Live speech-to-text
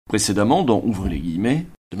Précédemment, dans Ouvrez les guillemets,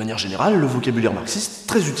 de manière générale, le vocabulaire marxiste,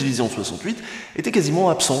 très utilisé en 68, était quasiment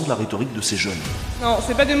absent de la rhétorique de ces jeunes. Non,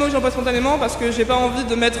 c'est pas des mots que j'emploie spontanément parce que j'ai pas envie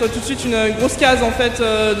de mettre tout de suite une grosse case en fait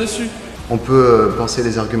dessus. On peut penser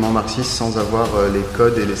les arguments marxistes sans avoir les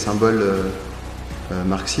codes et les symboles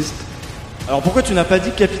marxistes. Alors pourquoi tu n'as pas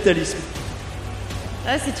dit capitalisme ?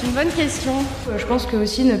 Ah, c'est une bonne question. Je pense que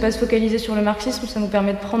aussi ne pas se focaliser sur le marxisme, ça nous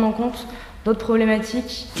permet de prendre en compte d'autres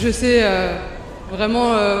problématiques. Je sais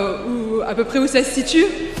vraiment à peu près où ça se situe,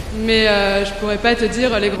 mais je pourrais pas te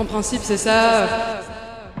dire les grands principes, c'est ça.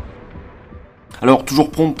 Alors,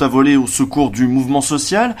 toujours prompte à voler au secours du mouvement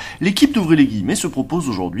social, l'équipe d'Ouvrez les guillemets se propose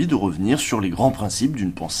aujourd'hui de revenir sur les grands principes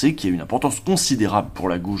d'une pensée qui a une importance considérable pour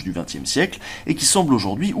la gauche du XXe siècle et qui semble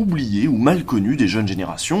aujourd'hui oubliée ou mal connue des jeunes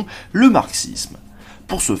générations, le marxisme.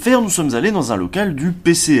 Pour ce faire, nous sommes allés dans un local du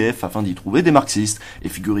PCF afin d'y trouver des marxistes. Et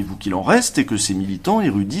figurez-vous qu'il en reste et que ces militants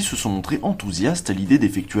érudits se sont montrés enthousiastes à l'idée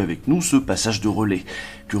d'effectuer avec nous ce passage de relais.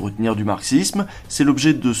 Que retenir du marxisme ? C'est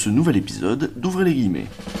l'objet de ce nouvel épisode d'Ouvrez les guillemets.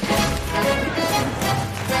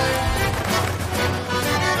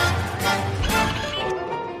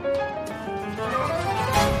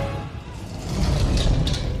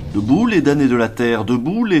 Debout les damnés de la terre,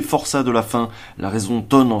 debout les forçats de la faim. La raison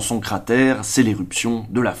tonne en son cratère, c'est l'éruption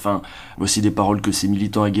de la faim. Voici des paroles que ces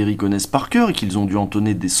militants aguerris connaissent par cœur et qu'ils ont dû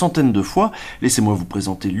entonner des centaines de fois. Laissez-moi vous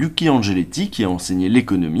présenter Lucky Angeletti qui a enseigné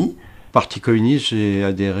l'économie. Parti communiste, j'ai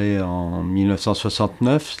adhéré en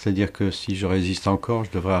 1969, c'est-à-dire que si je résiste encore,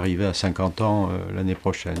 je devrais arriver à 50 ans l'année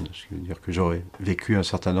prochaine. Ce qui veut dire que j'aurais vécu un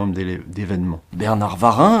certain nombre d'événements. Bernard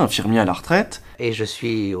Varin, infirmier à la retraite. Et je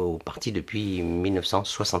suis au parti depuis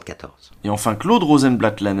 1974. Et enfin Claude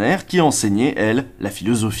Rosenblatt-Lanner qui enseignait, elle, la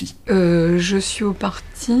philosophie. Je suis au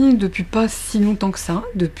parti depuis pas si longtemps que ça,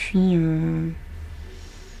 depuis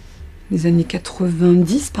les années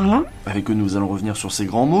 90 par là. Avec eux, nous allons revenir sur ces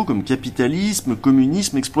grands mots comme capitalisme,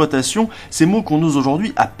 communisme, exploitation, ces mots qu'on ose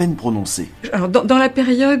aujourd'hui à peine prononcer. Alors dans la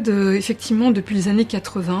période, effectivement, depuis les années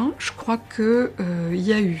 80, je crois que il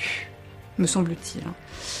y a eu, me semble-t-il,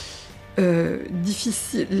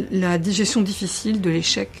 la digestion difficile de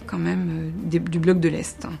l'échec quand même du bloc de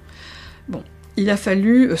l'Est. Bon, il a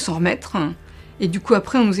fallu s'en remettre. Et du coup,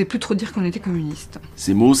 après, on n'osait plus trop dire qu'on était communiste.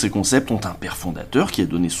 Ces mots, ces concepts ont un père fondateur qui a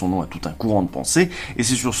donné son nom à tout un courant de pensée, et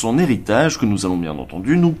c'est sur son héritage que nous allons bien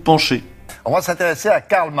entendu nous pencher. On va s'intéresser à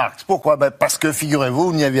Karl Marx. Pourquoi ? Parce que, figurez-vous,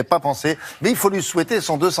 vous n'y aviez pas pensé, mais il faut lui souhaiter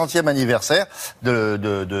son 200e anniversaire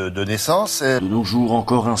de naissance. De nos jours,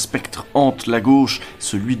 encore un spectre hante la gauche,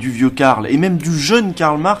 celui du vieux Karl, et même du jeune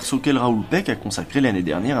Karl Marx, auquel Raoul Peck a consacré l'année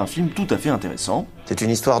dernière un film tout à fait intéressant. C'est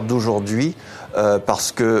une histoire d'aujourd'hui,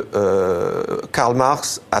 parce que Karl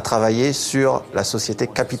Marx a travaillé sur la société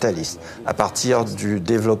capitaliste, à partir du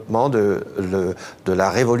développement de la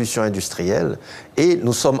révolution industrielle, et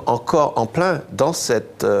nous sommes encore en plein dans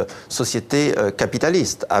cette société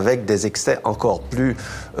capitaliste, avec des excès encore plus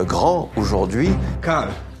grands aujourd'hui. Karl,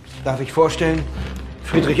 darf ich vorstellen?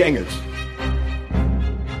 Friedrich Engels.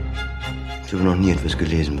 Ich habe noch nie etwas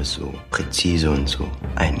gelesen, was so präzise und so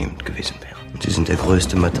einnehmend gewesen wäre. Und Sie sind der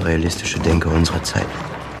größte materialistische Denker unserer Zeit.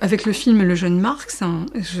 Avec le film Le jeune Marx,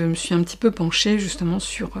 je me suis un petit peu penchée justement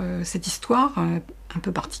sur cette histoire un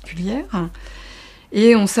peu particulière.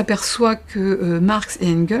 Et on s'aperçoit que Marx et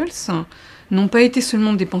Engels n'ont pas été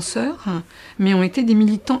seulement des penseurs, mais ont été des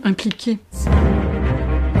militants impliqués.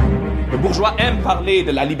 Le bourgeois aime parler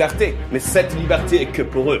de la liberté, mais cette liberté est que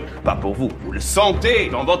pour eux, pas pour vous. Vous le sentez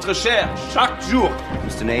dans votre chair chaque jour.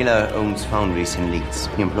 Mr. Naylor owns foundries in Leeds.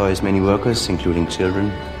 He employs many workers, including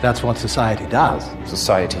children. That's what society does.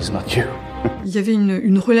 Society is not you. Il y avait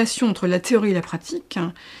une relation entre la théorie et la pratique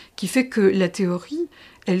qui fait que la théorie,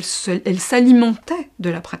 elle s'alimentait de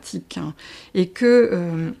la pratique. Et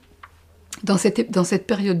que dans cette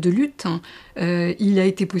période de lutte, il a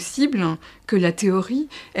été possible que la théorie,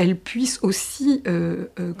 elle puisse aussi,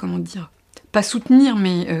 pas soutenir,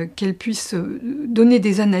 mais qu'elle puisse donner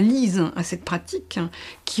des analyses à cette pratique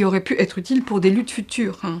qui auraient pu être utiles pour des luttes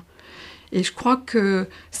futures. Et je crois que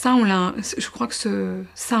ça, on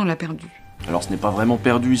l'a perdu. Alors ce n'est pas vraiment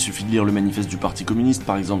perdu, il suffit de lire le manifeste du Parti communiste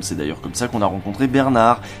par exemple, c'est d'ailleurs comme ça qu'on a rencontré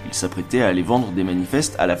Bernard. Il s'apprêtait à aller vendre des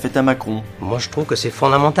manifestes à la fête à Macron. Moi je trouve que c'est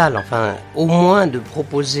fondamental, enfin au moins de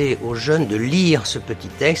proposer aux jeunes de lire ce petit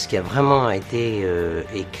texte qui a vraiment été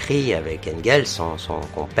écrit avec Engels, son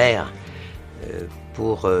compère,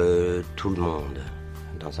 pour tout le monde,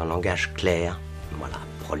 dans un langage clair, voilà,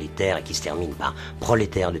 prolétaire, et qui se termine par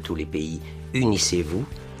prolétaires de tous les pays, unissez-vous.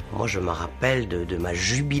 Moi, je me rappelle de ma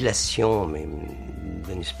jubilation, mais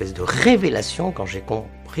d'une espèce de révélation quand j'ai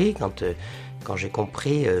compris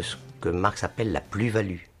ce que Marx appelle la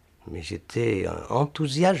plus-value. Mais j'étais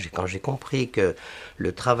enthousiaste quand j'ai compris que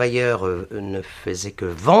le travailleur ne faisait que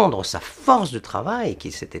vendre sa force de travail,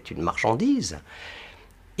 que c'était une marchandise,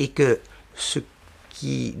 et que ce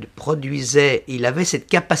qui produisait, il avait cette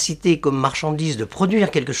capacité comme marchandise de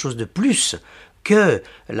produire quelque chose de plus que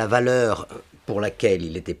la valeur pour laquelle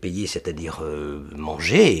il était payé, c'est-à-dire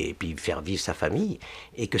manger et puis faire vivre sa famille,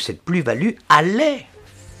 et que cette plus-value allait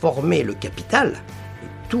former le capital,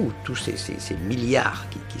 tous ces milliards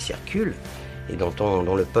qui circulent et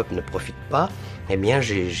dont le peuple ne profite pas. Eh bien,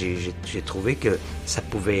 j'ai trouvé que ça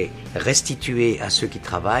pouvait restituer à ceux qui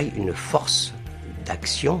travaillent une force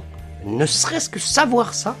d'action, ne serait-ce que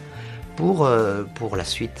savoir ça, pour la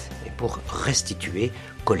suite, et pour restituer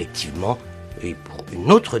collectivement et pour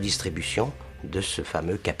une autre distribution de ce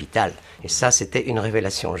fameux capital. Et ça, c'était une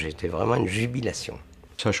révélation, j'étais vraiment une jubilation.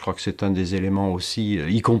 Ça, je crois que c'est un des éléments aussi,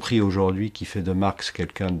 y compris aujourd'hui, qui fait de Marx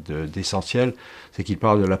quelqu'un d'essentiel, c'est qu'il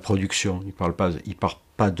parle de la production. Il parle pas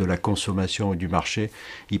de la consommation et du marché,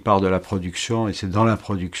 il parle de la production, et c'est dans la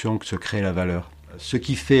production que se crée la valeur. Ce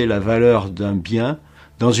qui fait la valeur d'un bien,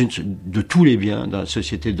 de tous les biens dans la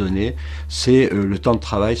société donnée, c'est le temps de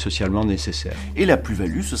travail socialement nécessaire. Et la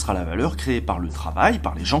plus-value, ce sera la valeur créée par le travail,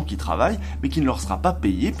 par les gens qui travaillent, mais qui ne leur sera pas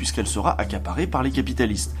payée puisqu'elle sera accaparée par les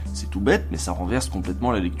capitalistes. C'est tout bête, mais ça renverse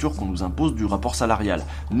complètement la lecture qu'on nous impose du rapport salarial.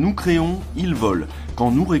 Nous créons, ils volent.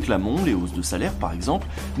 Quand nous réclamons les hausses de salaire, par exemple,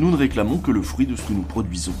 nous ne réclamons que le fruit de ce que nous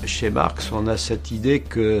produisons. Chez Marx, on a cette idée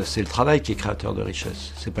que c'est le travail qui est créateur de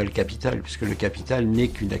richesse. C'est pas le capital, puisque le capital n'est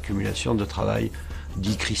qu'une accumulation de travail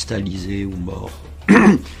dit cristallisé ou mort.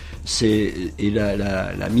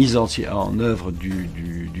 La mise en œuvre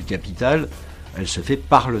du capital, elle se fait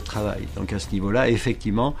par le travail. Donc à ce niveau-là,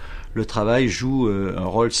 effectivement, le travail joue un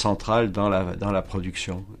rôle central dans la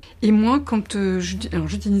production. Et moi, quand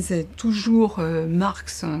j'utilisais toujours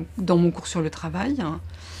Marx dans mon cours sur le travail,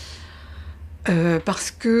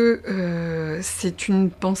 parce que c'est une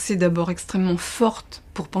pensée d'abord extrêmement forte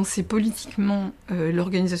pour penser politiquement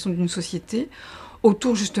l'organisation d'une société,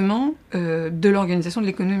 autour justement de l'organisation de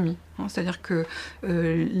l'économie. C'est-à-dire que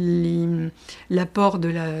l'apport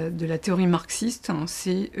de la théorie marxiste,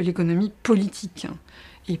 c'est l'économie politique,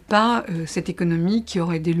 et pas cette économie qui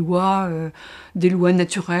aurait des lois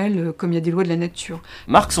naturelles, comme il y a des lois de la nature.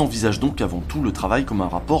 Marx envisage donc avant tout le travail comme un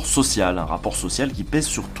rapport social qui pèse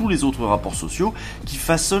sur tous les autres rapports sociaux, qui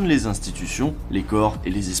façonnent les institutions, les corps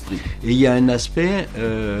et les esprits. Et il y a un aspect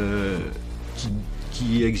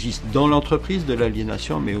qui existe dans l'entreprise de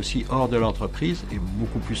l'aliénation, mais aussi hors de l'entreprise, et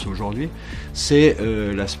beaucoup plus aujourd'hui, c'est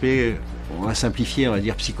l'aspect, on va simplifier, on va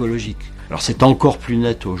dire psychologique. Alors c'est encore plus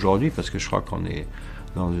net aujourd'hui, parce que je crois qu'on est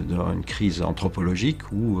dans une crise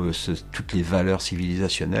anthropologique où toutes les valeurs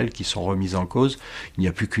civilisationnelles qui sont remises en cause, il n'y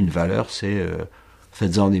a plus qu'une valeur, c'est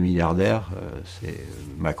faites-en des milliardaires, c'est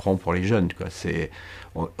Macron pour les jeunes, quoi.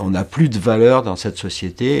 On n'a plus de valeur dans cette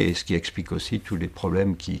société, et ce qui explique aussi tous les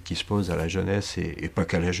problèmes qui se posent à la jeunesse, et pas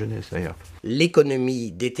qu'à la jeunesse d'ailleurs.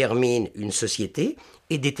 L'économie détermine une société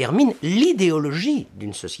et détermine l'idéologie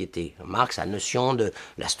d'une société. Marx a la notion de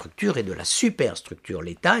la structure et de la superstructure.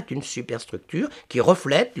 L'État est une superstructure qui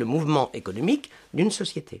reflète le mouvement économique d'une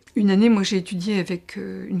société. Une année, moi j'ai étudié avec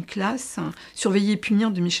une classe « Surveiller et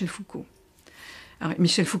punir » de Michel Foucault. Alors,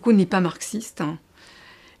 Michel Foucault n'est pas marxiste,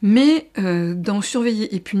 mais dans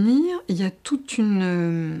Surveiller et punir, il y a toute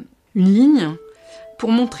une ligne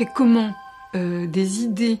pour montrer comment des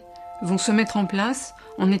idées vont se mettre en place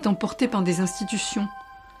en étant portées par des institutions.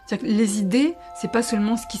 C'est-à-dire que les idées, c'est pas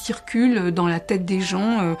seulement ce qui circule dans la tête des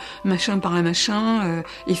gens, machin par un machin,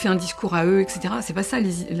 et fait un discours à eux, etc. C'est pas ça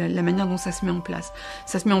la manière dont ça se met en place.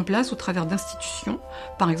 Ça se met en place au travers d'institutions,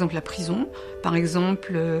 par exemple la prison, par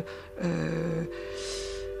exemple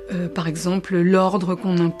l'ordre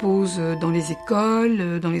qu'on impose dans les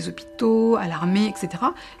écoles, dans les hôpitaux, à l'armée, etc.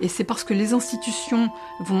 Et c'est parce que les institutions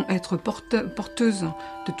vont être porteuses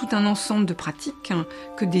de tout un ensemble de pratiques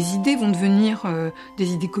que des idées vont devenir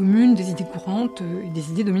des idées communes, des idées courantes et des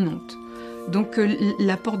idées dominantes. Donc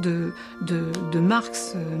l'apport de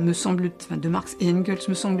Marx, de Marx et Engels,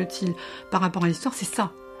 me semble-t-il, par rapport à l'histoire, c'est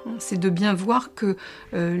ça. C'est de bien voir que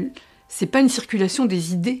c'est pas une circulation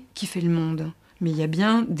des idées qui fait le monde, mais il y a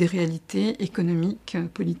bien des réalités économiques,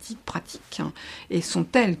 politiques, pratiques, et sont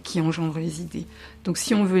elles qui engendrent les idées. Donc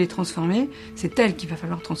si on veut les transformer, c'est elles qu'il va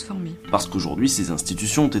falloir transformer. Parce qu'aujourd'hui, ces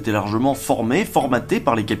institutions ont été largement formatées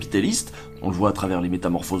par les capitalistes. On le voit à travers les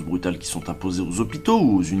métamorphoses brutales qui sont imposées aux hôpitaux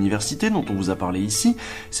ou aux universités dont on vous a parlé ici.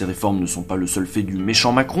 Ces réformes ne sont pas le seul fait du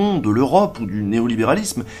méchant Macron, de l'Europe ou du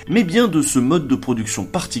néolibéralisme, mais bien de ce mode de production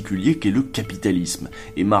particulier qu'est le capitalisme.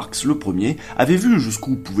 Et Marx, le premier, avait vu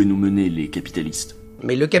jusqu'où pouvaient nous mener les capitalistes.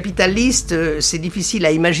 Mais le capitaliste, c'est difficile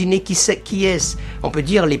à imaginer qui est-ce. On peut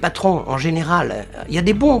dire les patrons en général. Il y a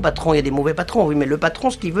des bons patrons, il y a des mauvais patrons, oui, mais le patron,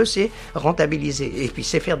 ce qu'il veut, c'est rentabiliser. Et puis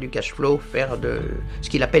c'est faire du cash flow, faire de ce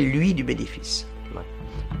qu'il appelle, lui, du bénéfice.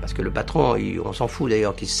 Parce que le patron, on s'en fout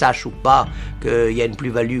d'ailleurs qu'il sache ou pas qu'il y a une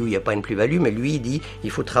plus-value ou il n'y a pas une plus-value, mais lui, il dit il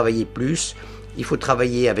faut travailler plus, il faut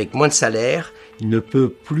travailler avec moins de salaire. Il ne peut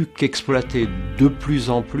plus qu'exploiter de plus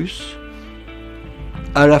en plus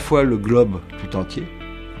à la fois le globe tout entier,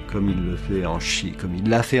 comme il le fait en Chine, comme il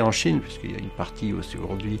l'a fait en Chine, puisqu'il y a une partie aussi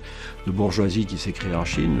aujourd'hui de bourgeoisie qui s'est créée en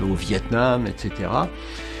Chine, au Vietnam, etc.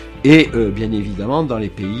 Et bien évidemment dans les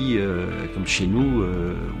pays comme chez nous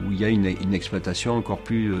où il y a une exploitation encore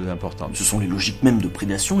plus importante. Ce sont les logiques même de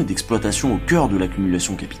prédation et d'exploitation au cœur de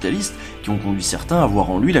l'accumulation capitaliste qui ont conduit certains à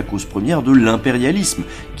voir en lui la cause première de l'impérialisme,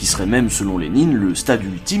 qui serait même selon Lénine le stade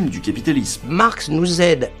ultime du capitalisme. Marx nous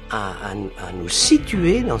aide à nous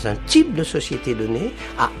situer dans un type de société donnée,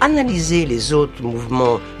 à analyser les autres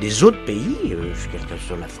mouvements des autres pays,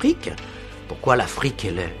 sur l'Afrique. Pourquoi l'Afrique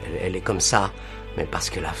elle est comme ça ? Mais parce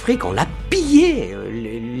que l'Afrique, on l'a pillée,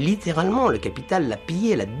 littéralement, le capital l'a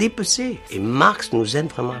pillée, l'a dépecée. Et Marx nous aide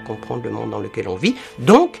vraiment à comprendre le monde dans lequel on vit,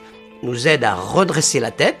 donc nous aide à redresser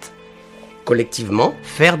la tête, collectivement,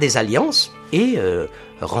 faire des alliances et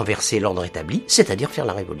renverser l'ordre établi, c'est-à-dire faire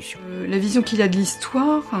la révolution. La vision qu'il a de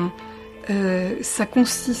l'histoire, ça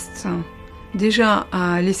consiste déjà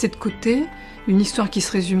à laisser de côté une histoire qui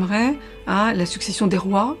se résumerait à la succession des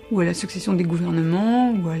rois, ou à la succession des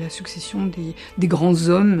gouvernements, ou à la succession des grands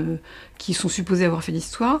hommes qui sont supposés avoir fait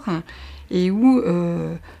l'histoire, et où,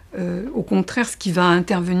 au contraire, ce qui va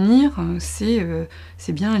intervenir, c'est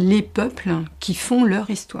bien les peuples qui font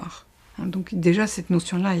leur histoire. Donc déjà, cette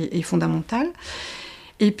notion-là est fondamentale.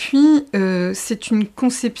 Et puis, c'est une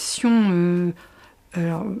conception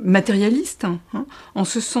matérialiste, en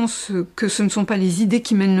ce sens que ce ne sont pas les idées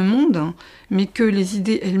qui mènent le monde, mais que les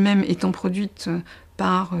idées elles-mêmes étant produites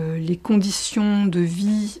par les conditions de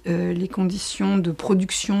vie, les conditions de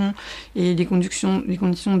production et les conditions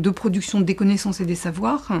de production des connaissances et des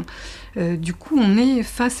savoirs, du coup on est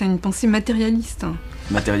face à une pensée matérialiste.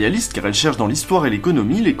 Matérialiste car elle cherche dans l'histoire et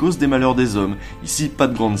l'économie les causes des malheurs des hommes. Ici, pas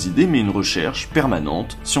de grandes idées, mais une recherche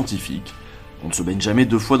permanente, scientifique. On ne se baigne jamais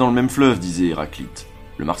deux fois dans le même fleuve, disait Héraclite.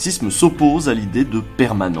 Le marxisme s'oppose à l'idée de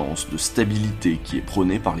permanence, de stabilité qui est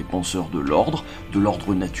prônée par les penseurs de l'ordre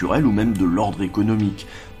naturel ou même de l'ordre économique.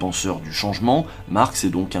 Penseur du changement, Marx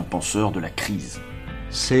est donc un penseur de la crise.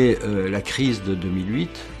 C'est la crise de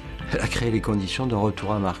 2008, elle a créé les conditions de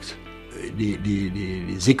retour à Marx.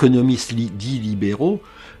 Les économistes dits libéraux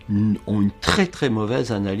ont une très très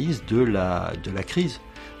mauvaise analyse de la crise,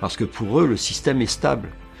 parce que pour eux le système est stable.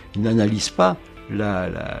 Ils n'analysent pas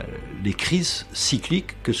les crises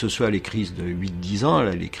cycliques, que ce soit les crises de 8-10 ans,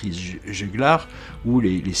 les crises jugulares, ou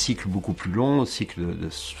les cycles beaucoup plus longs, cycles de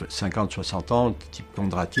 50-60 ans, type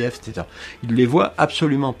Kondratiev, etc. Ils ne les voient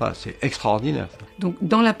absolument pas, c'est extraordinaire. Donc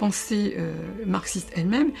dans la pensée marxiste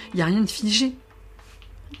elle-même, il n'y a rien de figé.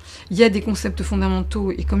 Il y a des concepts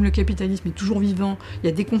fondamentaux, et comme le capitalisme est toujours vivant, il y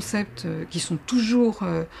a des concepts qui sont toujours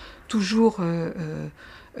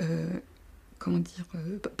comment dire,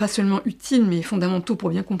 pas seulement utiles, mais fondamentaux pour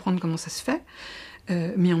bien comprendre comment ça se fait.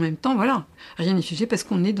 Mais en même temps, voilà, rien n'est figé parce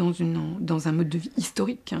qu'on est dans un mode de vie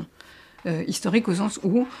historique. Historique au sens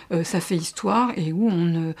où ça fait histoire et où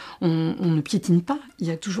on ne piétine pas. Il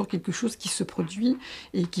y a toujours quelque chose qui se produit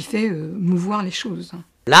et qui fait mouvoir les choses.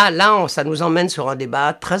 Là, ça nous emmène sur un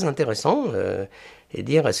débat très intéressant. Et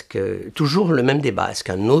dire, est-ce que, toujours le même débat, est-ce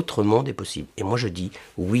qu'un autre monde est possible ? Et moi je dis,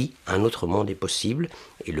 oui, un autre monde est possible,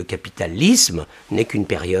 et le capitalisme n'est qu'une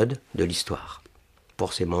période de l'histoire.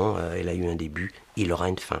 Forcément, elle a eu un début, il aura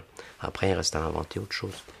une fin. Après, il reste à inventer autre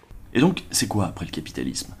chose. Et donc, c'est quoi après le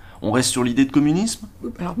capitalisme ? On reste sur l'idée de communisme ?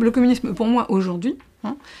 Alors, le communisme, pour moi, aujourd'hui,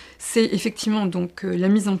 c'est effectivement donc la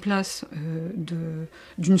mise en place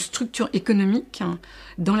d'une structure économique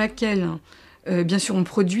dans laquelle... bien sûr, on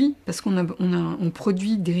produit, parce on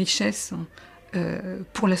produit des richesses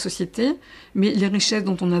pour la société, mais les richesses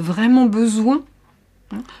dont on a vraiment besoin,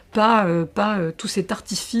 pas tous ces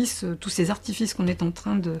artifices qu'on est en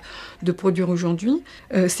train de produire aujourd'hui.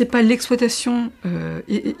 C'est pas l'exploitation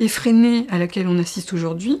effrénée à laquelle on assiste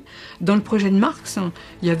aujourd'hui. Dans le projet de Marx,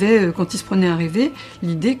 il y avait, quand il se prenait à rêver,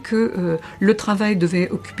 l'idée que le travail devait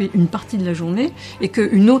occuper une partie de la journée et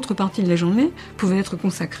qu'une autre partie de la journée pouvait être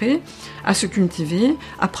consacrée à se cultiver,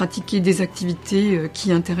 à pratiquer des activités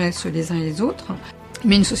qui intéressent les uns et les autres,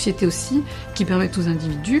 mais une société aussi qui permette aux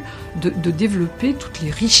individus de développer toutes les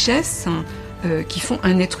richesses qui font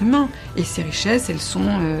un être humain. Et ces richesses, elles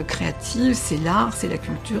sont créatives, c'est l'art, c'est la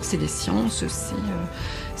culture, c'est les sciences,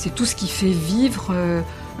 c'est tout ce qui fait vivre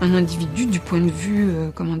un individu du point de vue,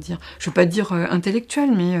 je ne veux pas dire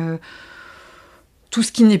intellectuel, mais tout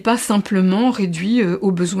ce qui n'est pas simplement réduit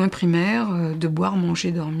aux besoins primaires de boire,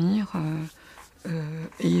 manger, dormir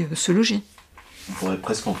et se loger. On pourrait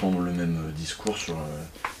presque entendre le même discours sur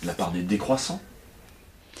la part des décroissants.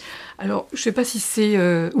 Alors, je ne sais pas si c'est...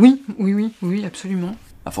 Oui, absolument.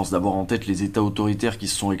 À force d'avoir en tête les États autoritaires qui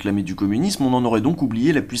se sont réclamés du communisme, on en aurait donc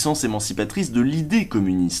oublié la puissance émancipatrice de l'idée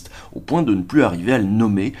communiste, au point de ne plus arriver à le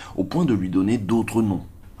nommer, au point de lui donner d'autres noms.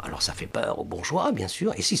 Alors ça fait peur aux bourgeois, bien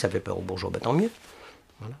sûr, et si ça fait peur aux bourgeois, tant mieux.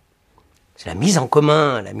 Voilà. C'est la mise en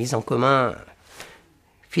commun.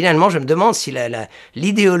 Finalement, je me demande si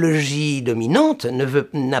l'idéologie dominante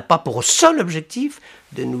n'a pas pour seul objectif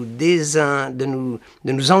de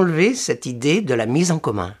nous enlever cette idée de la mise en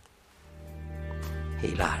commun.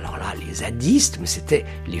 Et là, les zadistes, mais c'était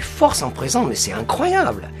les forces en présence, mais c'est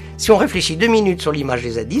incroyable. Si on réfléchit 2 minutes sur l'image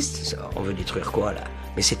des zadistes, on veut détruire quoi, là?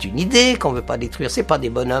 Mais c'est une idée qu'on veut pas détruire, c'est pas des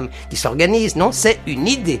bonhommes qui s'organisent, non, c'est une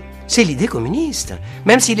idée. C'est l'idée communiste.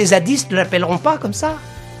 Même si les zadistes ne l'appelleront pas comme ça.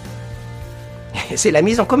 C'est la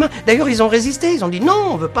mise en commun. D'ailleurs, ils ont résisté, ils ont dit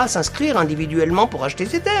non, on veut pas s'inscrire individuellement pour acheter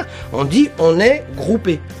ces terres. On dit, on est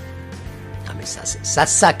groupé. Ah mais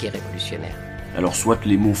ça qui est révolutionnaire. Alors soit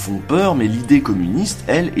les mots font peur, mais l'idée communiste,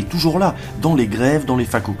 elle, est toujours là, dans les grèves, dans les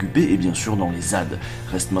facs occupées et bien sûr dans les ZAD.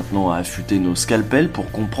 Reste maintenant à affûter nos scalpels pour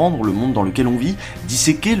comprendre le monde dans lequel on vit,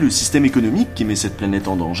 disséquer le système économique qui met cette planète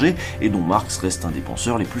en danger et dont Marx reste un des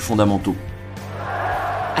penseurs les plus fondamentaux.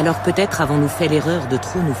 Alors peut-être avons-nous fait l'erreur de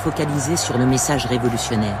trop nous focaliser sur le message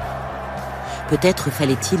révolutionnaire. Peut-être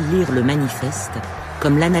fallait-il lire le manifeste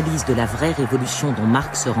comme l'analyse de la vraie révolution dont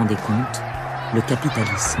Marx se rendait compte, le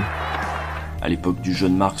capitalisme. À l'époque du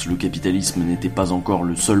jeune Marx, le capitalisme n'était pas encore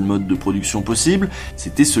le seul mode de production possible,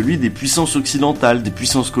 c'était celui des puissances occidentales, des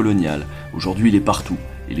puissances coloniales. Aujourd'hui, il est partout,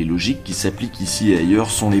 et les logiques qui s'appliquent ici et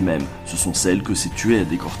ailleurs sont les mêmes. Ce sont celles que s'est tué à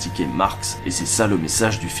décortiquer Marx, et c'est ça le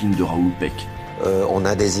message du film de Raoul Peck. On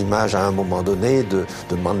a des images à un moment donné de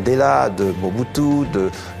Mandela, de Mobutu,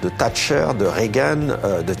 de Thatcher, de Reagan,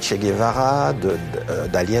 de Che Guevara,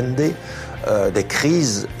 d'Allende, des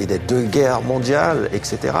crises et des 2 guerres mondiales,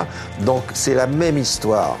 etc. Donc c'est la même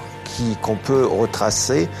histoire qu'on peut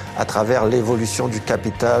retracer à travers l'évolution du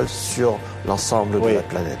capital sur l'ensemble de la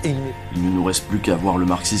planète. Il ne nous reste plus qu'à voir le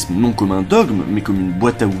marxisme non comme un dogme, mais comme une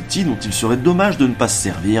boîte à outils dont il serait dommage de ne pas se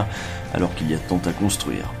servir alors qu'il y a tant à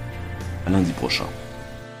construire. À lundi prochain.